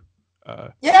know you. Uh,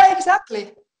 Yeah,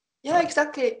 exactly. Yeah, uh,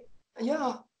 exactly.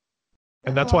 Yeah,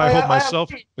 and that's why I hope I myself.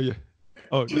 agree. Oh, yeah.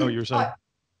 Oh, you were saying. I,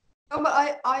 no,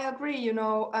 but I agree.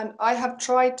 And I have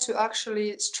tried to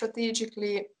actually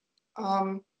strategically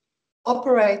um,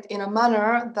 operate in a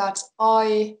manner that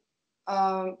I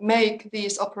make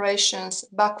these operations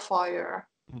backfire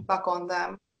Mm. back on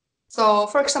them. So,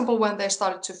 for example, when they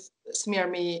started to smear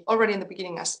me already in the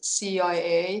beginning as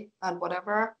CIA and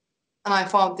whatever, and I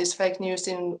found this fake news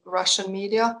in Russian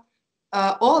media,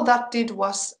 all that did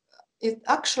was it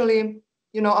actually,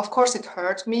 of course, it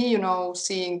hurt me,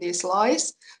 seeing these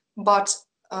lies. But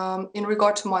in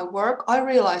regard to my work, I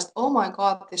realized, oh my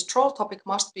God, this troll topic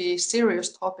must be a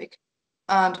serious topic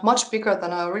and much bigger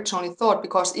than I originally thought,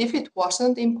 because if it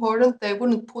wasn't important, they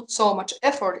wouldn't put so much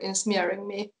effort in smearing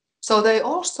me. So they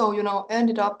also,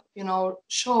 ended up,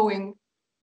 showing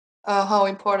how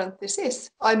important this is.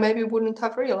 I maybe wouldn't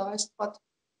have realized, but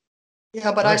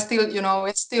yeah, but I Right. still,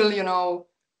 it's still,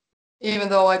 even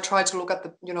though I try to look at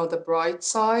the, the bright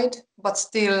side, but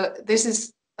still, this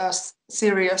is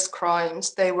serious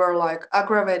crimes. They were like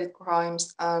aggravated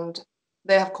crimes, and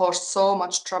they have caused so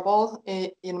much trouble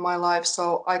in my life.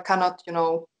 So I cannot,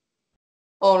 Of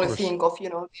only course. think of,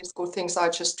 these good things. I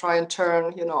just try and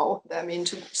turn, them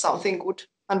into something good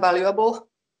and valuable.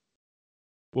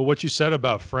 Well, what you said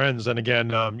about friends, and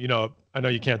again, I know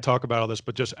you can't talk about all this,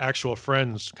 but just actual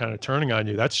friends kind of turning on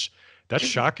you, that's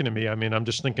shocking to me. I mean, I'm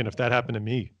just thinking if that happened to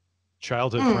me,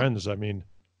 childhood Mm. friends, I mean,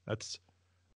 that's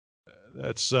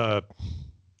that's I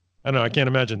don't know, I can't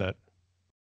imagine that.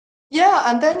 Yeah,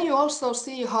 and then you also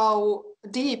see how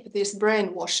deep this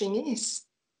brainwashing is.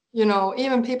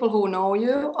 Even people who know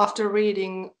you after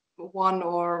reading one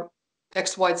or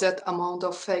XYZ amount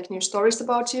of fake news stories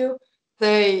about you,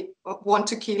 they want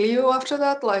to kill you after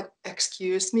that. Like,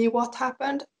 excuse me, what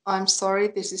happened? I'm sorry,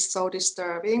 this is so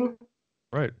disturbing.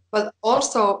 Right. But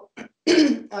also,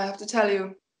 I have to tell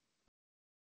you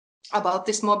about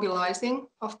this mobilizing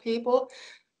of people.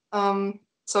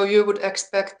 So you would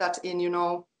expect that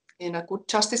in a good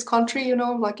justice country,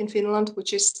 like in Finland,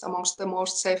 which is amongst the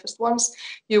most safest ones,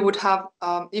 you would have,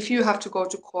 if you have to go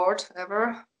to court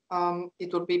ever,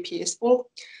 it would be peaceful.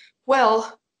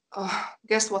 Well,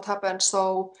 guess what happened?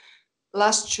 So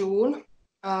last June,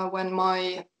 when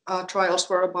my trials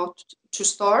were about to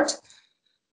start,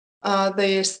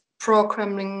 these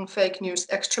pro-Kremlin fake news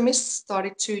extremists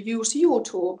started to use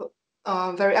YouTube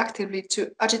very actively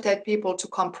to agitate people to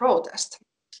come protest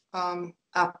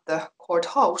at the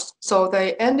courthouse. So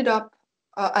they ended up,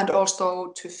 and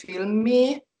also to film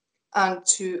me and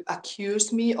to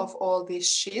accuse me of all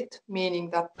this shit, meaning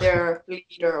that their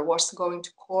leader was going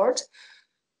to court,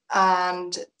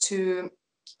 and to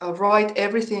write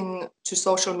everything to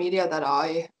social media that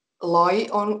I lie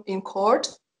on in court.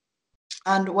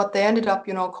 And what they ended up,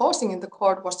 causing in the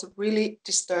court was really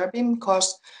disturbing,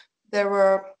 because there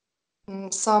were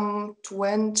some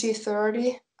 20,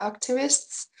 30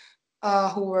 activists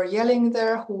who were yelling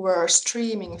there, who were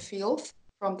streaming filth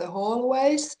from the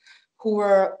hallways, who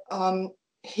were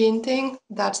hinting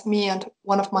that me and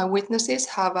one of my witnesses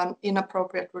have an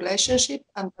inappropriate relationship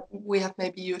and that we have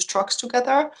maybe used drugs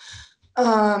together.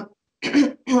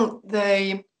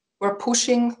 They were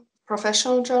pushing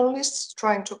professional journalists,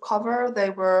 trying to cover. They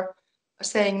were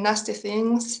saying nasty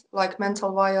things like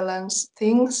mental violence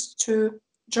things to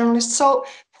journalists. So,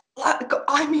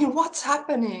 what's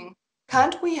happening?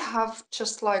 Can't we have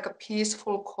just like a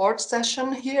peaceful court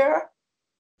session here?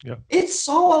 Yeah. It's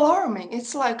so alarming.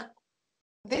 It's like,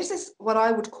 this is what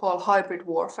I would call hybrid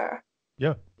warfare.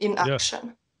 Yeah. In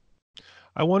action.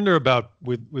 I wonder about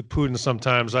with Putin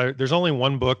sometimes. There's only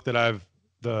one book that I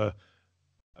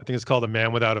think it's called A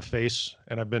Man Without a Face,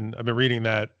 and I've been reading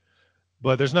that.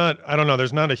 But there's not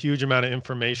a huge amount of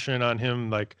information on him,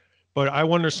 but I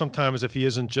wonder sometimes if he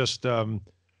isn't just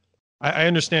I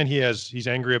understand he's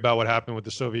angry about what happened with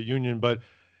the Soviet Union, but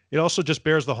it also just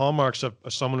bears the hallmarks of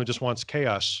someone who just wants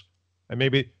chaos, and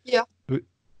maybe a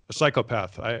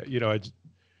psychopath.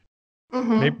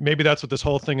 Maybe that's what this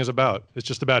whole thing is about. It's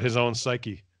just about his own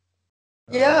psyche.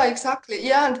 Yeah, exactly.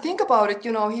 Yeah, and think about it.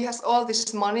 He has all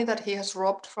this money that he has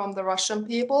robbed from the Russian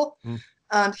people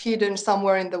and hidden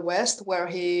somewhere in the West, where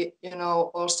he,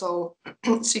 also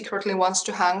secretly wants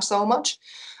to hang so much.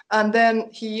 And then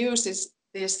he uses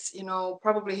this,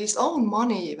 probably his own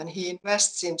money even. He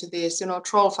invests into these,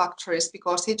 troll factories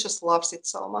because he just loves it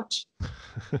so much.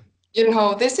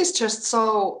 This is just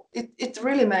so, it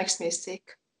really makes me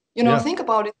sick. Think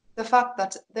about it, the fact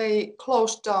that they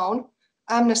closed down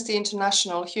Amnesty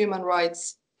International, human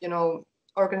rights,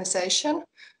 organization,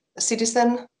 a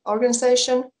citizen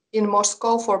organization in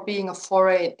Moscow, for being a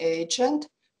foreign agent,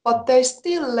 but they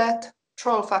still let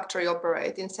troll factory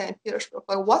operate in St. Petersburg.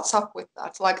 Like, what's up with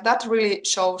that? Like, that really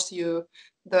shows you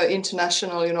the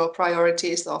international,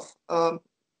 priorities of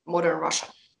modern Russia.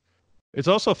 It's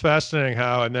also fascinating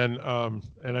how, and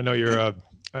I know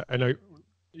I know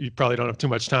you probably don't have too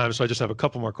much time, so I just have a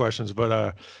couple more questions,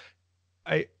 but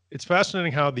it's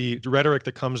fascinating how the rhetoric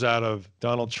that comes out of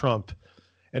Donald Trump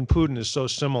and Putin is so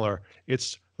similar.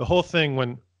 It's the whole thing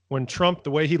when Trump,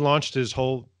 the way he launched his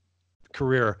whole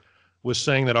career, was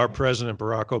saying that our president,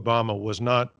 Barack Obama, was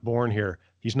not born here.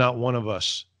 He's not one of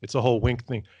us. It's a whole wink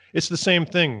thing. It's the same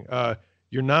thing.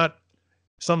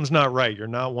 Something's not right. You're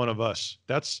not one of us.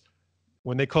 That's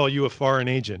when they call you a foreign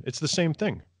agent. It's the same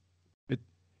thing.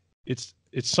 It's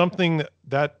something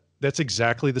that's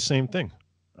exactly the same thing.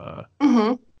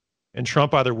 And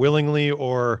Trump, either willingly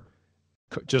or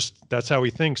just that's how he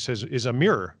thinks, is a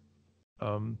mirror.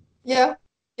 Yeah,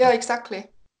 exactly.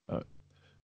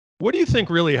 What do you think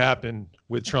really happened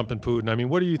with Trump and Putin? I mean,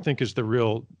 what do you think is the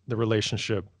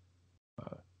relationship,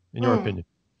 in your opinion?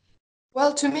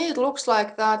 Well, to me, it looks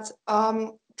like that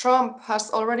Trump has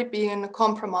already been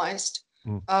compromised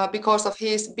because of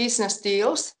his business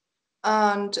deals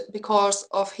and because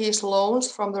of his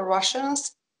loans from the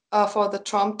Russians for the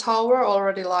Trump Tower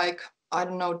already,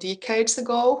 decades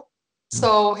ago.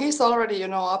 So he's already,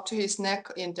 up to his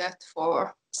neck in debt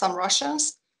for some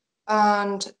Russians.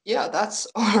 And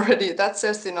that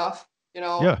says enough,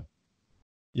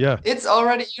 Yeah. It's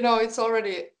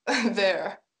already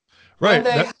there. Right. When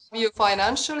they have you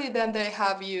financially, then they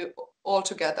have you all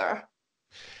together.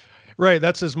 Right.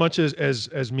 That's as much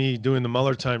as me doing the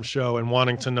Mueller Time show and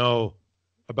wanting to know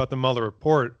about the Mueller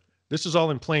report. This is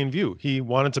all in plain view. He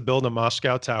wanted to build a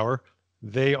Moscow tower.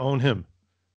 They own him.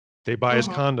 They buy his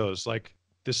condos. Like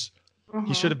this,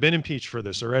 he should have been impeached for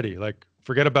this already. Like,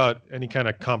 forget about any kind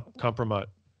of compromise.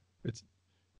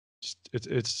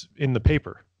 It's in the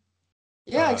paper.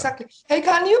 Yeah, exactly. Hey,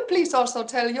 can you please also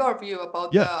tell your view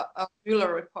about the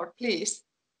Mueller report, please?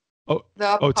 Oh,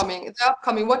 the oh,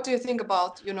 upcoming. What do you think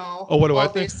about what do I all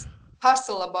think? this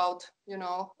hassle about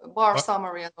bar I,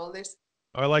 summary and all this?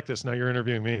 I like this. Now you're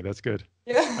interviewing me. That's good.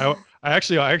 Yeah. I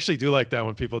actually do like that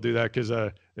when people do that because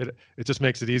it just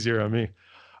makes it easier on me.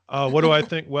 What do I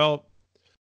think? Well,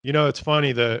 it's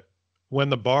funny that when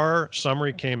the bar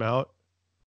summary came out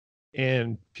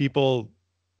and people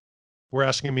were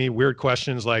asking me weird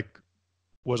questions like,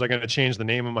 was I going to change the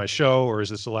name of my show or is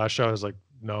this the last show? I was like,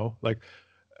 no. Like,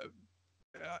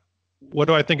 what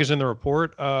do I think is in the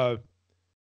report?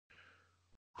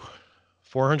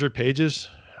 400 pages.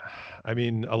 I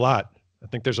mean, a lot. I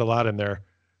think there's a lot in there.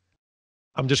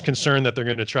 I'm just concerned that they're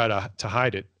going to try to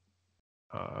hide it.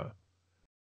 I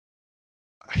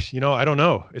don't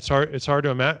know. It's hard to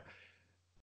imagine.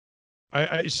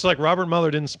 It's like Robert Mueller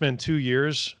didn't spend 2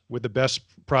 years with the best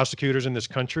prosecutors in this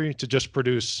country to just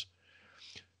produce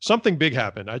something big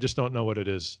happened. I just don't know what it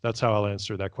is. That's how I'll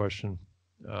answer that question.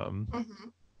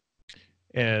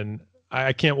 And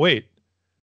I can't wait.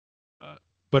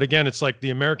 But again, it's like the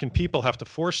American people have to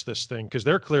force this thing because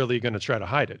they're clearly going to try to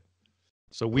hide it.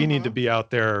 So we need to be out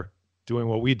there doing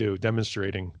what we do,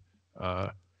 demonstrating.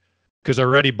 Because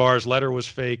already Barr's letter was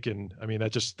fake. And I mean,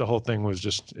 the whole thing was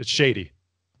it's shady.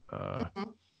 I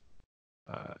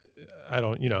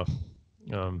don't,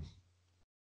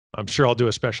 I'm sure I'll do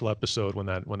a special episode when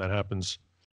that happens.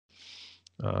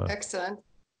 Excellent.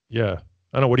 Yeah.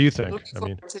 I don't know. What do you think?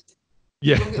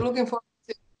 Yeah. Looking forward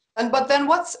to it. But then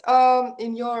what's,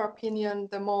 in your opinion,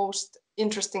 the most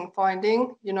interesting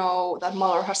finding, that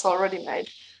Mueller has already made?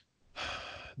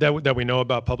 That we know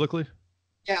about publicly?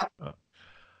 Yeah.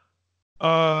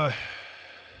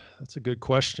 That's a good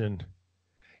question.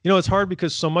 It's hard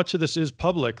because so much of this is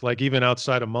public, like even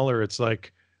outside of Mueller, it's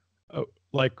like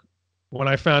when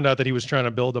I found out that he was trying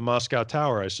to build a Moscow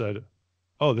tower, I said,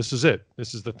 oh, this is it.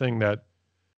 This is the thing that,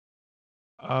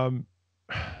 I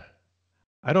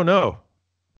don't know.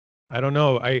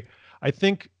 I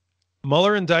think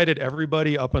Mueller indicted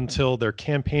everybody up until their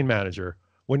campaign manager.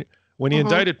 When he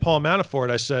indicted Paul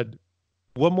Manafort, I said,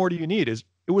 what more do you need? It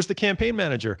was the campaign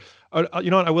manager. You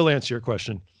know what? I will answer your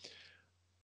question.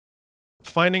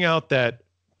 Finding out that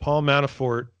Paul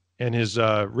Manafort and his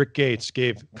Rick Gates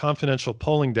gave confidential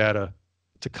polling data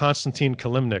to Konstantin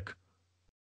Kilimnik,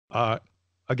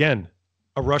 again,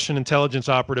 a Russian intelligence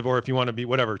operative, or if you want to be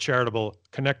whatever, charitable,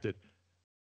 connected.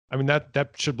 I mean, that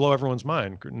should blow everyone's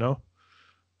mind, no?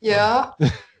 Yeah.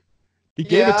 He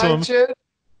gave it to him.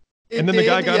 And then the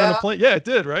guy got on a plane. Yeah, it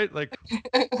did, right? Like,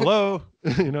 hello,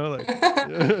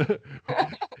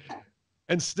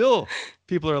 and still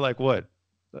people are like, what?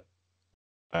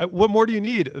 What more do you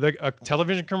need? A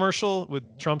television commercial with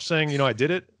Trump saying, I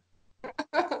did it?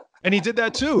 And he did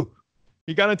that too.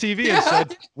 He got on TV and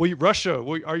said, Russia,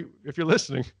 if you're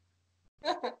listening.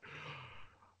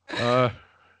 Yeah.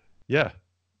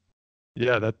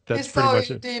 Yeah, that's He's pretty so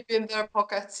much it. Deep in their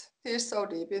pockets. He's so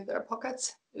deep in their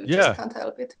pockets. You Yeah. just can't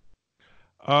help it.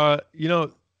 And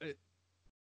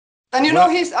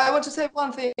I want to say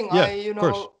one thing. Yeah, I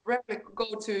rarely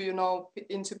go to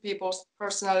into people's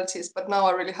personalities, but now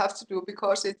I really have to do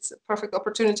because it's a perfect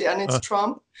opportunity, and it's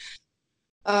Trump.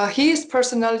 His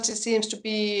personality seems to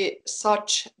be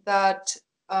such that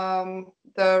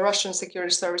the Russian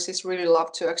security services really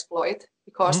love to exploit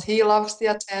because he loves the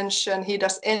attention. He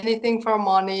does anything for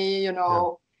money.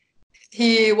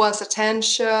 He wants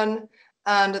attention,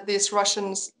 and these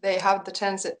Russians, they have the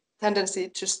tendency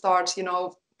to start,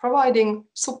 providing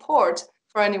support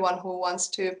for anyone who wants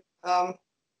to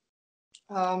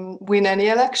win any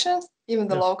elections, even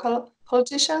the local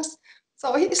politicians.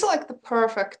 So he's like the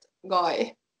perfect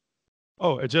guy.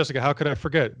 Oh, Jessikka, how could I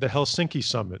forget the Helsinki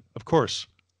summit? Of course.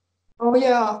 Oh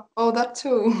yeah. Oh, that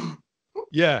too.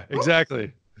 Yeah,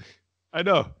 exactly. I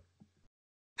know.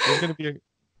 There's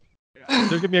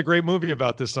gonna be a great movie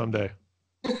about this someday.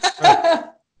 Right.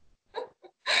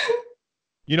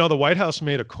 The White House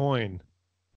made a coin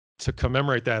to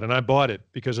commemorate that, and I bought it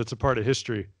because it's a part of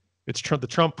history. It's the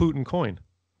Trump Putin coin.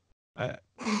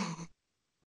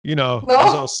 It's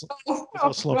all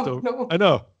slumped over. No.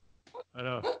 I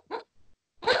know.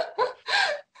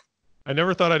 I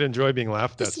never thought I'd enjoy being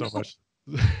laughed at so much.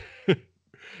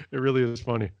 It really is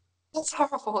funny. That's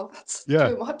horrible. That's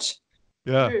too much.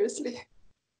 Yeah. Seriously.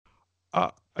 I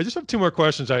just have two more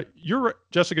questions.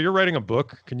 Jessikka, you're writing a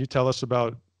book. Can you tell us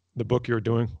about the book you're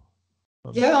doing?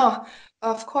 Yeah,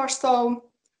 of course. So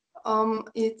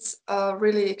it's a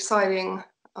really exciting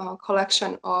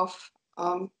collection of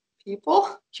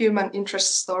human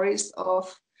interest stories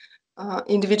of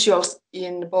individuals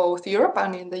in both Europe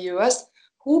and in the US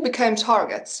who became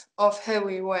targets of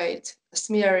heavyweight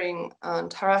smearing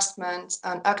and harassment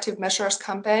and active measures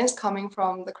campaigns coming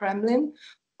from the Kremlin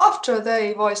after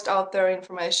they voiced out their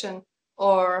information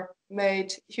or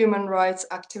made human rights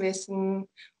activism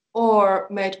or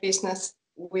made business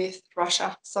with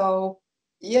Russia. So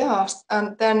yes,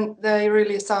 and then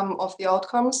some of the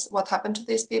outcomes, what happened to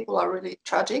these people are really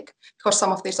tragic because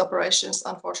some of these operations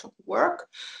unfortunately work.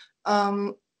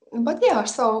 But yeah,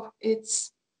 so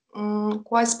it's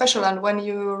quite special. And when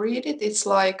you read it, it's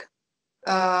like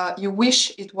you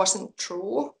wish it wasn't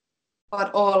true,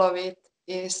 but all of it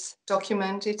is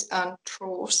documented and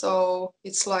true. So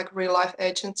it's like real life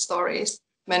agent stories,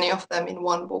 many of them in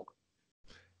one book.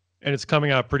 And it's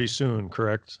coming out pretty soon,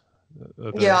 correct?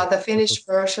 Yeah, the Finnish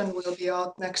version will be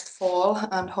out next fall,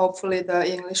 and hopefully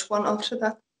the English one after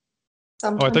that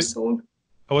sometime soon.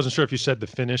 I wasn't sure if you said the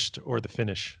finished or the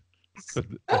finish.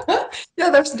 Yeah,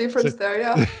 there's a difference there,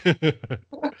 yeah.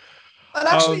 But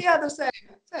actually, yeah, the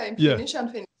same yeah. Finnish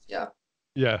and Finnish, yeah.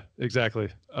 Yeah, exactly.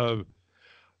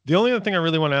 The only other thing I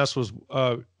really want to ask was,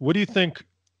 what do you think?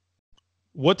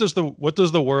 What does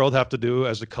the world have to do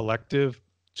as a collective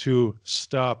to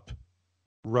stop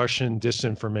Russian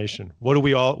disinformation?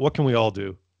 What can we all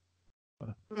do?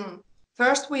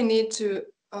 First, we need to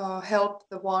help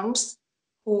the ones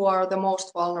who are the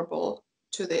most vulnerable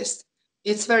to this.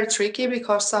 It's very tricky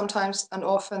because sometimes and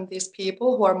often these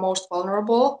people who are most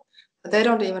vulnerable, they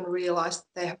don't even realize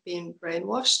they have been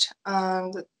brainwashed,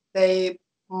 and they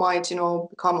might,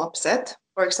 become upset.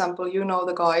 For example,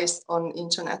 the guys on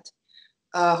internet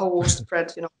who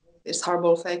spread, this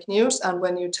horrible fake news, and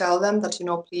when you tell them that,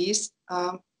 please,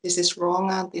 this is wrong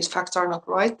and these facts are not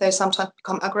right, they sometimes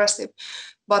become aggressive.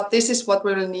 But this is what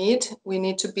we will need. We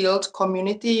need to build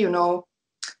community,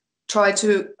 try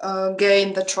to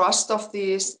gain the trust of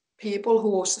these people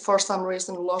who for some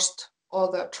reason lost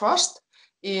all their trust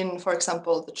in, for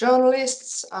example, the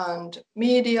journalists and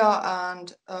media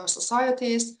and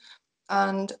societies.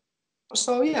 And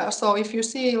so if you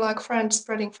see like friends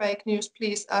spreading fake news,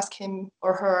 please ask him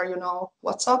or her,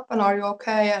 what's up and are you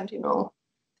okay? And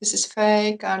this is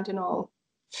fake, and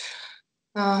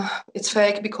it's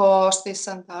fake because this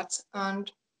and that.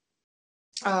 And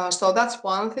so that's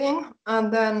one thing.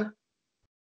 And then,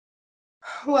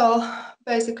 well,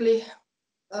 basically,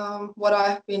 what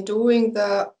I've been doing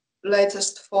the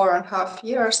latest 4.5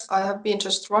 years, I have been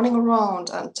just running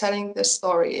around and telling the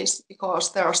stories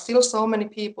because there are still so many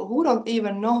people who don't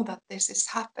even know that this is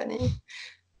happening.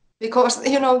 Because,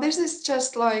 this is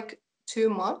just like too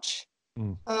much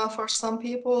for some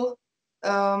people.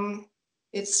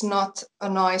 It's not a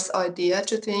nice idea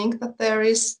to think that there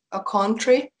is a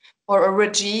country or a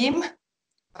regime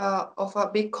of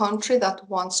a big country that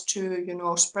wants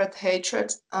to, spread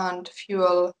hatred and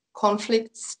fuel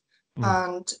conflicts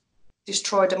and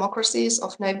destroy democracies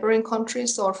of neighboring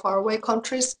countries or faraway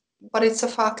countries. But it's a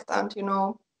fact, and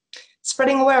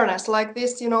spreading awareness like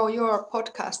this, your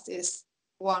podcast is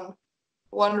one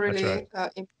really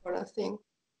important thing.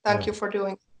 Thank you for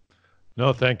doing.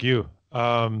 No, thank you.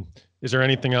 Is there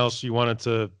anything else you wanted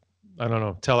to, I don't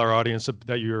know, tell our audience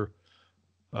that you're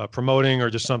promoting, or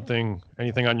just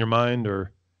anything on your mind,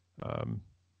 or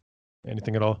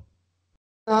anything at all?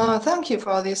 Thank you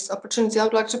for this opportunity. I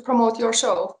would like to promote your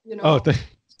show. Yeah.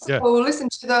 So listen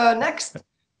to the next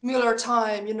Mueller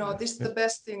Time. This is the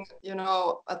best thing,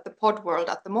 at the pod world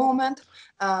at the moment.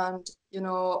 And,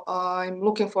 I'm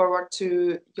looking forward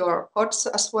to your pods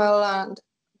as well. And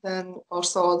then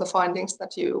also the findings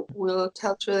that you will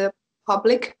tell to the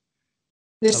public.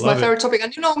 This is my favorite topic.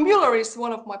 And, Mueller is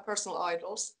one of my personal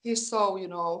idols. He's so,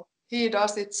 he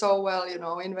does it so well,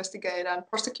 investigate and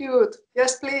prosecute.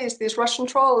 Yes, please, these Russian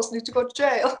trolls need to go to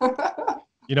jail.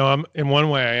 I'm in one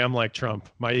way, I am like Trump.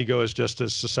 My ego is just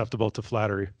as susceptible to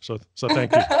flattery. So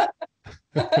thank you.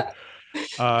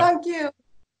 Thank you.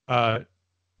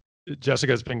 Jessikka,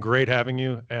 it's been great having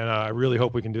you, and I really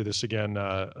hope we can do this again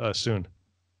soon.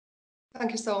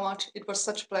 Thank you so much. It was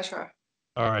such a pleasure.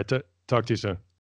 All right. Talk to you soon.